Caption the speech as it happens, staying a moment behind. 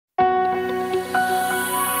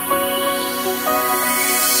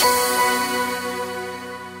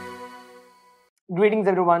Greetings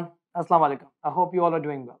everyone. Assalamu alaikum. I hope you all are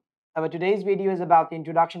doing well. Our today's video is about the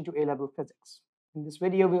introduction to A-level physics. In this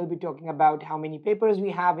video, we'll be talking about how many papers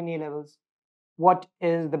we have in A-levels, what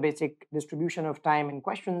is the basic distribution of time in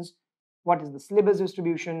questions, what is the syllabus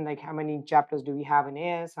distribution, like how many chapters do we have in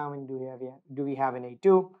AS, how many do we have in A2.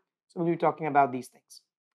 So we'll be talking about these things.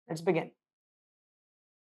 Let's begin.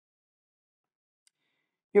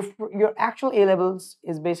 Your actual A-levels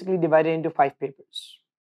is basically divided into 5 papers.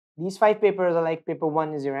 These 5 papers are like paper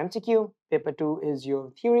 1 is your MTQ, paper 2 is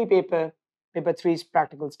your theory paper, paper 3 is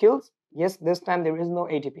practical skills. Yes, this time there is no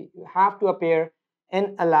ATP. You have to appear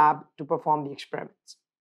in a lab to perform the experiments.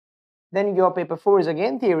 Then your paper 4 is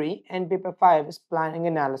again theory, and paper 5 is planning,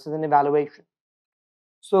 analysis, and evaluation.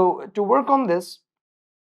 So to work on this,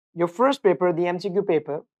 your first paper, the MTQ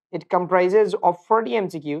paper, it comprises of 40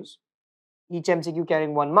 MCQs, each MCQ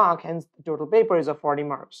carrying 1 mark, hence the total paper is of 40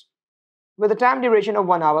 marks, with a time duration of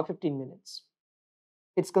 1 hour 15 minutes.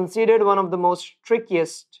 It's considered one of the most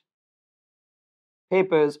trickiest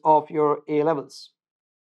papers of your A-levels,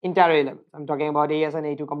 entire A-levels. I'm talking about AS and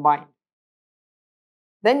A2 combined.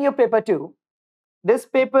 Then your paper 2, this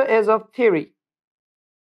paper is of theory.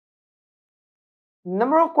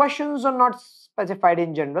 Number of questions are not specified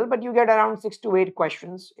in general, but you get around 6 to 8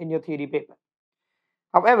 questions in your theory paper.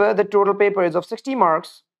 However, the total paper is of 60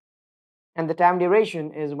 marks and the time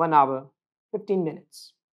duration is 1 hour 15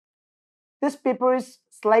 minutes. This paper is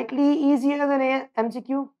slightly easier than a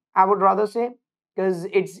MCQ, I would rather say, because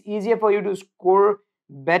it's easier for you to score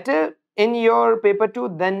better in your paper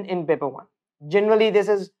 2 than in paper 1. Generally, this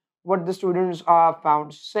is what the students are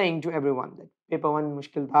found saying to everyone, that paper 1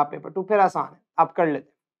 mushkil tha, paper 2 phir aasan hai, aap kar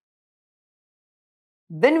lete.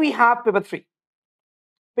 Then we have paper 3.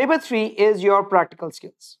 Paper 3 is your practical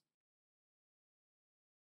skills.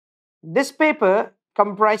 This paper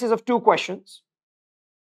comprises of 2 questions.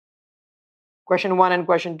 Question 1 and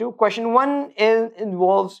question 2. Question 1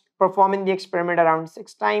 involves performing the experiment around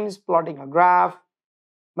 6 times, plotting a graph.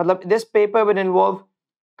 This paper will involve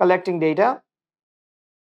collecting data,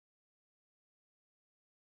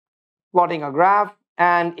 plotting a graph,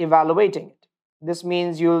 and evaluating it. This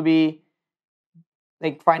means you'll be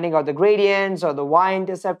like finding out the gradients or the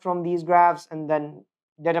y-intercept from these graphs and then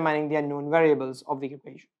determining the unknown variables of the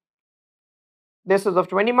equation. This is of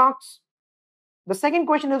 20 marks. The second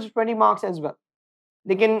question is 20 marks as well.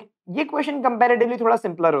 लेकिन ये question comparatively थोड़ा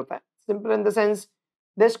simpler होता है. Simpler in the sense,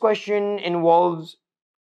 this question involves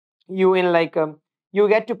you in like you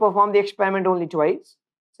get to perform the experiment only twice.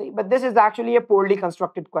 See, but this is actually a poorly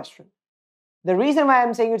constructed question. The reason why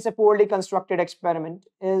I'm saying it's a poorly constructed experiment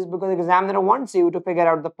is because the examiner wants you to figure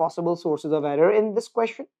out the possible sources of error in this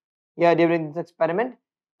question, during this experiment,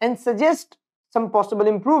 and suggest some possible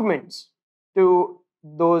improvements to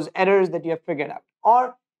those errors that you have figured out,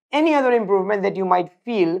 or any other improvement that you might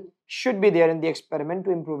feel should be there in the experiment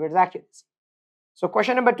to improve its accuracy. So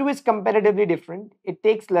question number 2 is comparatively different. It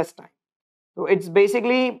takes less time. So it's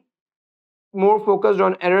basically more focused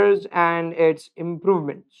on errors and its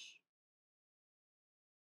improvements.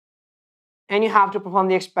 And you have to perform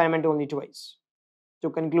the experiment only twice to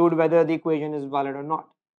conclude whether the equation is valid or not.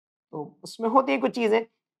 So उसमें होती हैं कुछ चीजें,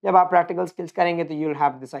 जब आप practical skills करेंगे तो you'll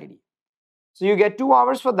have this idea. So you get 2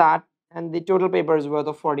 hours for that, and the total paper is worth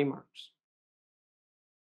of 40 marks.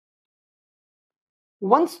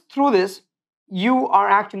 Once through this, you are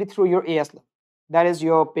actually through your AS level. That is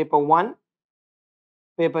your paper 1,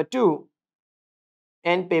 paper 2,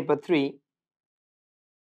 and paper 3.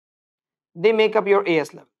 They make up your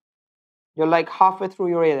AS level. You're like halfway through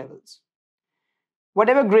your A levels.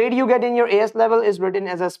 Whatever grade you get in your AS level is written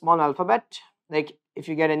as a small alphabet. Like if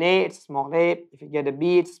you get an A, it's a small a. If you get a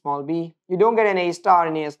B, it's a small b. You don't get an A star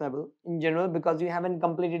in AS level in general because you haven't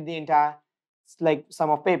completed the entire like sum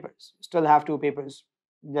of papers. You still have 2 papers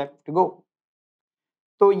left to go.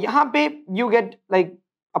 So यहाँ पे you get like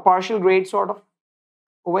a partial grade sort of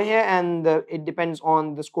over here, and it depends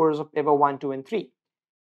on the scores of paper 1, 2, and 3.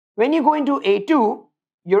 When you go into A2,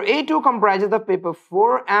 your A2 comprises of paper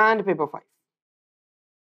 4 and paper 5.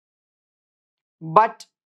 But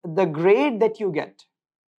the grade that you get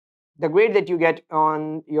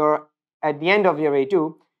on your at the end of your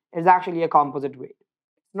A2 is actually a composite grade.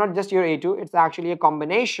 It's not just your A2, it's actually a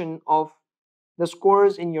combination of the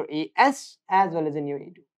scores in your AS as well as in your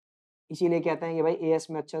A2. इसीलिए कहते हैं कि भाई AS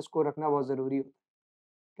में अच्छा score रखना बहुत ज़रूरी होता है.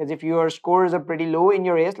 Because if your scores are pretty low in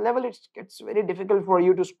your AS level, it's very difficult for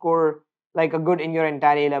you to score like a good in your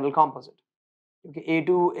entire A-level composite. Okay,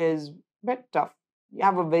 A2 is a bit tough. You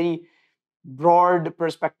have a very broad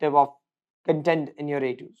perspective of content in your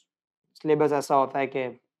A2s. Syllabus ऐसा होता है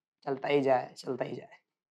कि चलता ही जाए.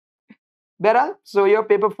 Behral, so your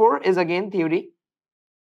paper 4 is again theory.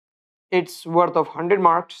 It's worth of 100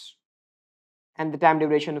 marks and the time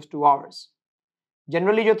duration is 2 hours.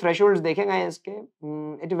 Generally, जो thresholds देखे गए हैं इसके,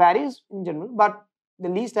 it varies in general, but the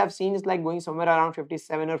least I've seen is like going somewhere around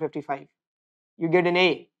 57 or 55. You get an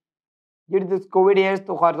A. During this COVID years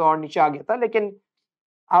तो खैर तो और नीचे आ गया था, लेकिन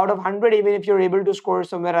out of 100, even if you're able to score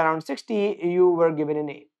somewhere around 60, you were given an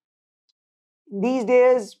A. These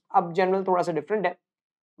days, अब general थोड़ा सा different है.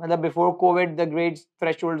 मतलब before COVID, the grades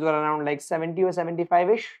thresholds were around like 70 or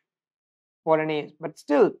 75-ish for an A, but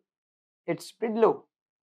still, it's pretty low.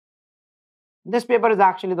 This paper is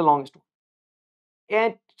actually the longest one.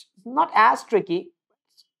 It's not as tricky.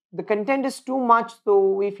 The content is too much, so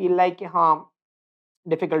we feel like हाँ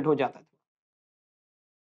difficult हो जाता है.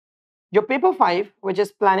 Your paper 5, which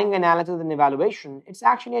is planning, analysis, and evaluation, it's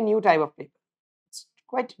actually a new type of paper. It's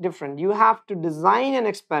quite different. You have to design an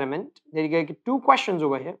experiment. There you get 2 questions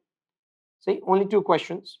over here. See, only 2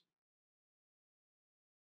 questions.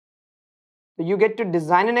 So you get to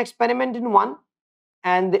design an experiment in one,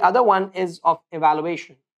 and the other one is of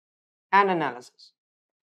evaluation and analysis.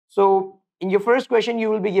 So in your first question, you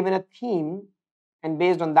will be given a theme, and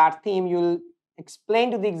based on that theme, you'll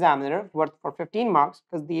explain to the examiner for 15 marks,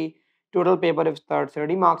 because the total paper is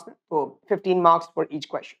 30 marks, so 15 marks for each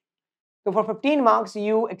question. So for 15 marks,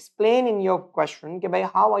 you explain in your question कि भाई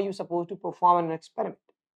how are you supposed to perform an experiment?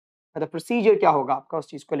 मतलब procedure क्या होगा आपका उस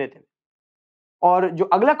चीज को लेते हुए. और जो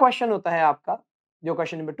अगला क्वेश्चन होता है आपका, जो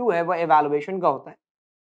क्वेश्चन नंबर 2 है, वो एवेलुएशन का होता है.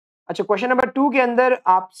 अच्छा, क्वेश्चन नंबर 2 के अंदर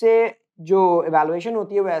आपसे जो एवेलुएशन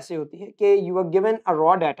होती है वो ऐसे होती है कि you are given a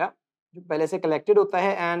raw data जो पहले से कलेक्टेड होता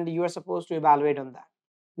है, and you are suppose to evaluate on that.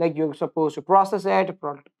 Like you are suppose to process it,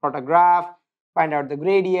 plot a graph, find out the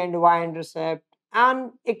gradient, Y intercept, and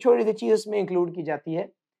एक छोटी सी चीज इसमें include की जाती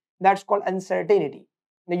है, that's called uncertainty.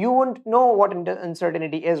 Now you won't know what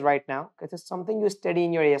uncertainty is right now because it's something you study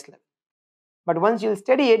in your AS level. But once you'll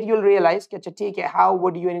study it, you'll realize कि अच्छा ठीक है, how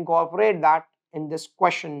would you incorporate that in this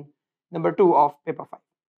question number 2 of paper 5.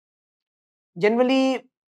 Generally,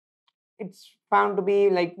 it's found to be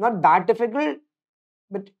like not that difficult,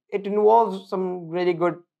 but it involves some really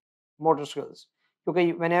good motor skills.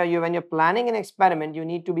 Okay, when you're planning an experiment, you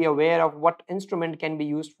need to be aware of what instrument can be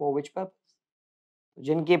used for which purpose.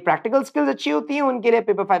 जिनकी practical skills अच्छी होती हैं उनके लिए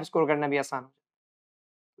paper 5 score करना भी आसान हो.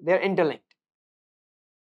 They are interlinked.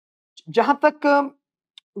 जहां तक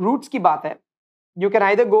roots की बात है, you can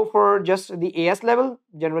either go for just the AS level.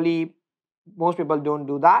 Generally, most people don't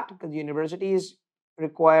do that because universities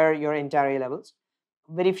require your entire A levels.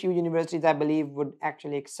 Very few universities, I believe, would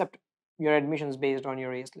actually accept your admissions based on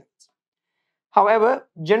your AS levels. However,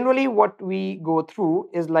 generally what we go through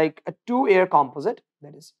is like a 2-year composite.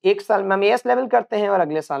 That is, एक साल में हम AS level करते हैं और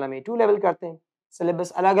अगले साल हम A2 level करते हैं.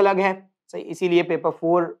 Syllabus अलग अलग है, सही. इसीलिए पेपर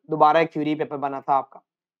 4 दोबारा एक थ्योरी पेपर बना था आपका,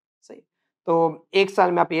 सही. तो एक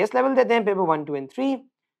साल में आप AS level देते हैं, पेपर 1, 2 and 3.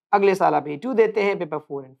 अगले साल आप A2 देते हैं, पेपर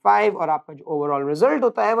 4 and 5, और आपका जो ओवरऑल रिजल्ट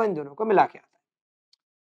होता है वो इन दोनों को मिला के आता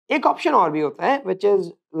है. एक ऑप्शन और भी होता है which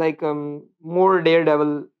is like more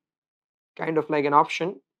daredevil kind of like an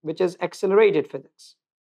option, which is accelerated physics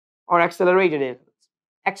or accelerated A levels.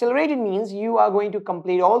 Accelerated means you are going to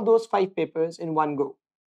complete all those 5 papers in one go.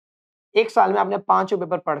 एक साल में आपने 5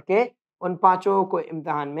 paper पढ़ के उन 5 को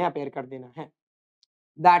इम्तिहान में अपेयर कर देना है.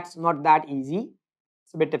 That's not that easy.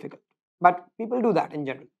 It's a bit difficult, but people do that in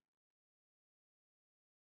general.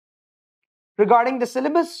 Regarding the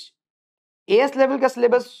syllabus, AS level का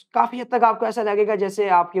syllabus काफी हद तक आपको ऐसा लगेगा जैसे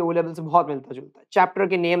आपके O level से बहुत मिलता जुलता है. चैप्टर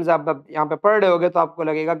के नेम्स आप यहाँ पे पढ़ रहे होगे तो आपको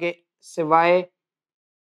लगेगा कि सिवाय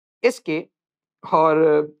इसके और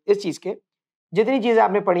इस चीज के जितनी चीजें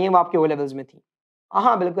आपने पढ़ी हैं वो आपके O levels में थी.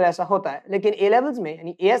 हाँ, बिल्कुल ऐसा होता है, लेकिन A levels में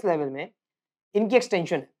यानी AS level में इनकी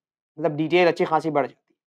एक्सटेंशन है, मतलब डिटेल अच्छी खासी बढ़ जाती है.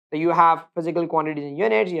 So you have physical quantities and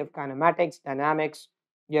units, you have kinematics, dynamics,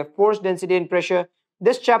 you have force, density and pressure.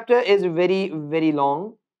 This chapter is very very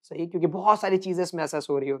long, सही, क्योंकि बहुत सारी चीजें इसमें असेस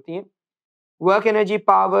हो रही होती हैं. Work energy,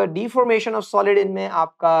 power, deformation of solid, इनमें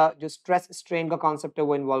आपका जो स्ट्रेस स्ट्रेन का कॉन्सेप्ट है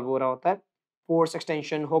वो इन्वॉल्व हो रहा होता है. फोर्स,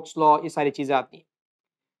 एक्सटेंशन, हुक्स लॉ, ये सारी चीजें आती हैं.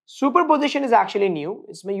 Superposition is actually new.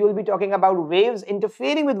 इसमें you will be talking about waves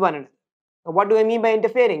interfering with one another. What do I mean by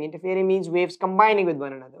interfering? Interfering means waves combining with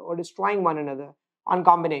one another or destroying one another on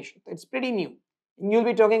combination. It's pretty new. And you'll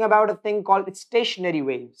be talking about a thing called stationary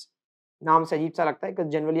waves. नाम से अजीब सा लगता है because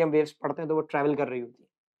generally हम waves पढ़ते हैं तो वो travel कर रही होती है.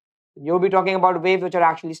 You'll be talking about waves which are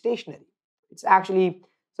actually stationary. It's actually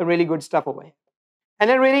some really good stuff over here.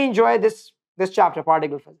 And I really enjoy this chapter,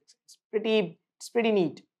 particle physics. It's pretty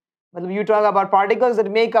neat. मतलब you talk about particles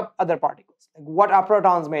that make up other particles. Like what are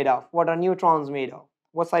protons made of? What are neutrons made of?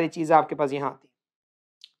 वो सारी चीजें आपके पास यहाँ आती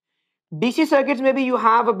हैं. DC circuits में भी you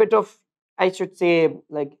have a bit of, I should say,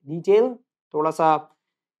 like detail, थोड़ा सा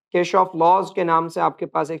केशॉफ लॉज के नाम से आपके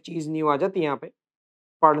पास एक चीज न्यू आ जाती है यहाँ पे,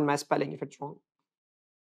 pardon my spelling if it's wrong।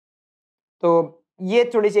 तो ये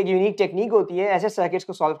थोड़ी सी एक यूनिक टेक्निक होती है ऐसे सर्किट्स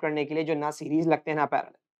को सॉल्व करने के लिए जो ना सीरीज लगते हैं ना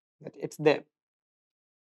parallel, it's there.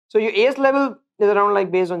 So your AS level is around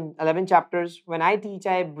like based on 11 chapters. When I teach,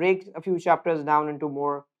 I break a few chapters down into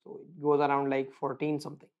more, so it goes around like 14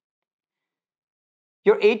 something.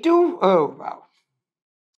 Your A2, oh wow,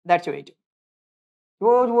 that's your A2।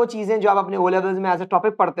 वो चीजें जो आप अपने O levels में as a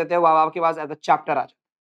topic पढ़ते थे वो अब आपके पास एज अ चैप्टर आ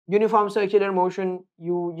जाए। Uniform circular motion,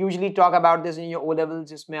 you usually talk about this in your O levels,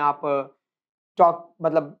 जिसमें आप talk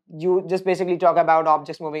मतलब you just basically talk about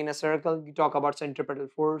objects moving in a circle, you talk about centripetal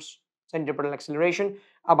force, centripetal acceleration।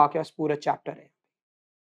 अब आपके पास पूरा chapter है,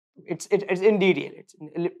 it's in detail, it's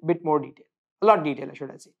in a bit more detail, a lot detail I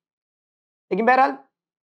should say। लेकिन बहरहाल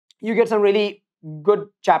you get some really good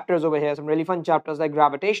chapters over here, some really fun chapters like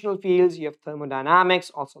gravitational fields, you have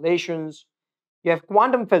thermodynamics, oscillations, you have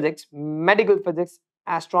quantum physics, medical physics,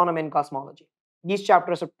 astronomy and cosmology। These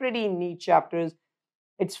chapters are pretty neat chapters।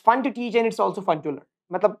 It's fun to teach and it's also fun to learn।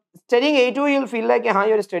 मतलब studying A2 you'll feel like हाँ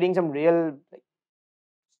you're studying some real like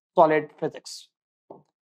solid physics।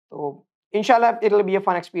 So inshallah it'll be a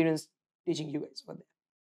fun experience teaching you guys over there।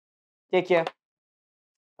 Take care।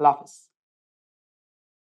 Allah Hafiz।